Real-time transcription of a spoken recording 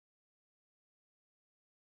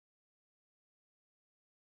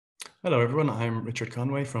Hello everyone, I'm Richard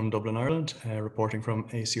Conway from Dublin, Ireland, reporting from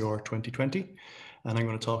ACR 2020, and I'm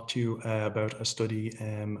going to talk to you about a study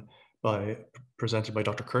presented by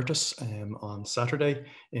Dr. Curtis on Saturday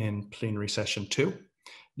in plenary session 2.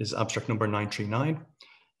 This is abstract number 939,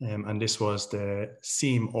 and this was the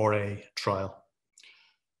SEAM-RA trial.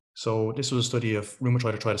 So this was a study of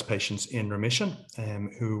rheumatoid arthritis patients in remission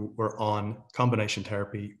who were on combination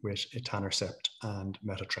therapy with etanercept and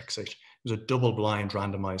methotrexate. It was a double-blind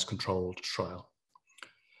randomized controlled trial.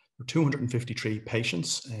 There were 253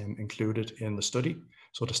 patients included in the study.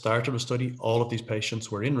 So at the start of the study, all of these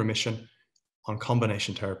patients were in remission on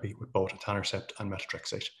combination therapy with both etanercept and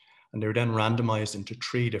methotrexate. And they were then randomized into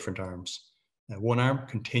 3 different arms. One arm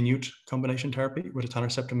continued combination therapy with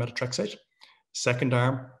etanercept and methotrexate. Second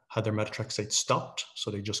arm had their methotrexate stopped,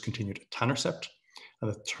 so they just continued etanercept. And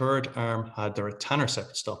the third arm had their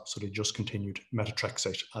etanercept stopped, so they just continued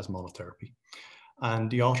methotrexate as monotherapy. And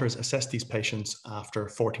the authors assessed these patients after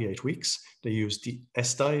 48 weeks. They used the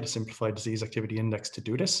SDI, the Simplified Disease Activity Index, to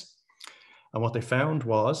do this. And what they found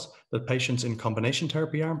was that patients in combination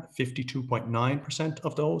therapy arm, 52.9%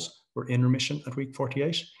 of those were in remission at week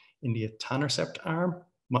 48. In the etanercept arm,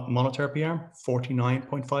 monotherapy arm,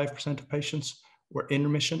 49.5% of patients were in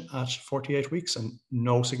remission at 48 weeks, and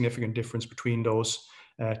no significant difference between those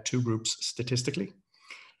 2 groups statistically.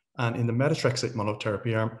 And in the methotrexate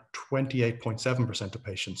monotherapy arm, 28.7% of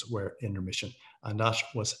patients were in remission, and that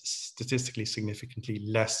was statistically significantly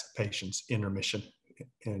less patients in remission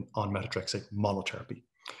on methotrexate monotherapy.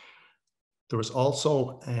 There was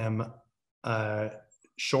also a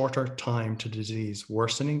shorter time to disease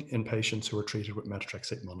worsening in patients who were treated with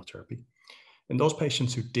methotrexate monotherapy. In those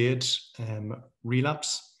patients who did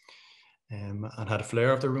relapse and had a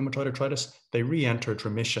flare of their rheumatoid arthritis, they re-entered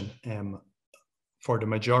remission for the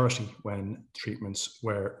majority when treatments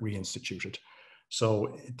were reinstituted.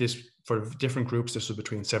 So this, for different groups, this was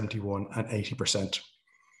between 71 and 80%.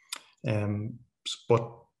 But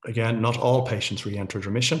again, not all patients re-entered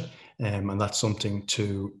remission, and that's something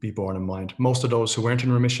to be borne in mind. Most of those who weren't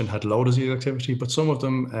in remission had low disease activity, but some of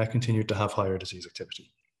them continued to have higher disease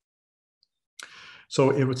activity.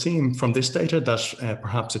 So it would seem from this data that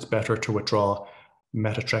perhaps it's better to withdraw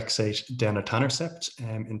methotrexate than etanercept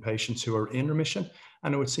in patients who are in remission.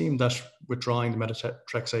 And it would seem that withdrawing the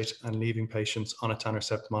methotrexate and leaving patients on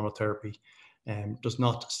etanercept monotherapy does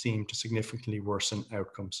not seem to significantly worsen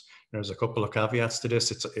outcomes. There's a couple of caveats to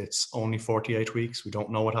this. It's only 48 weeks. We don't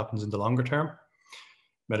know what happens in the longer term.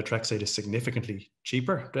 Methotrexate is significantly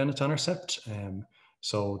cheaper than etanercept.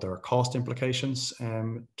 So there are cost implications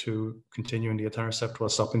to continuing the etanercept while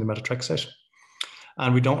stopping the methotrexate.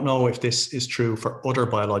 And we don't know if this is true for other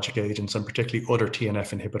biologic agents, and particularly other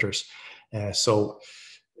TNF inhibitors. So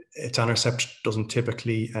etanercept doesn't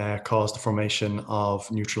typically cause the formation of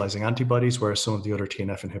neutralizing antibodies, whereas some of the other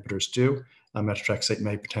TNF inhibitors do, and methotrexate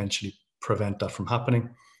may potentially prevent that from happening.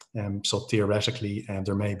 So theoretically,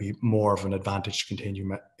 there may be more of an advantage to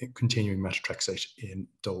continuing methotrexate in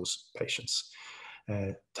those patients.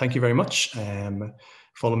 Thank you very much.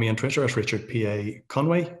 Follow me on Twitter at Richard PA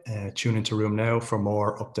Conway. Tune into Room Now for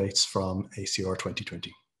more updates from ACR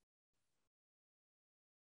 2020.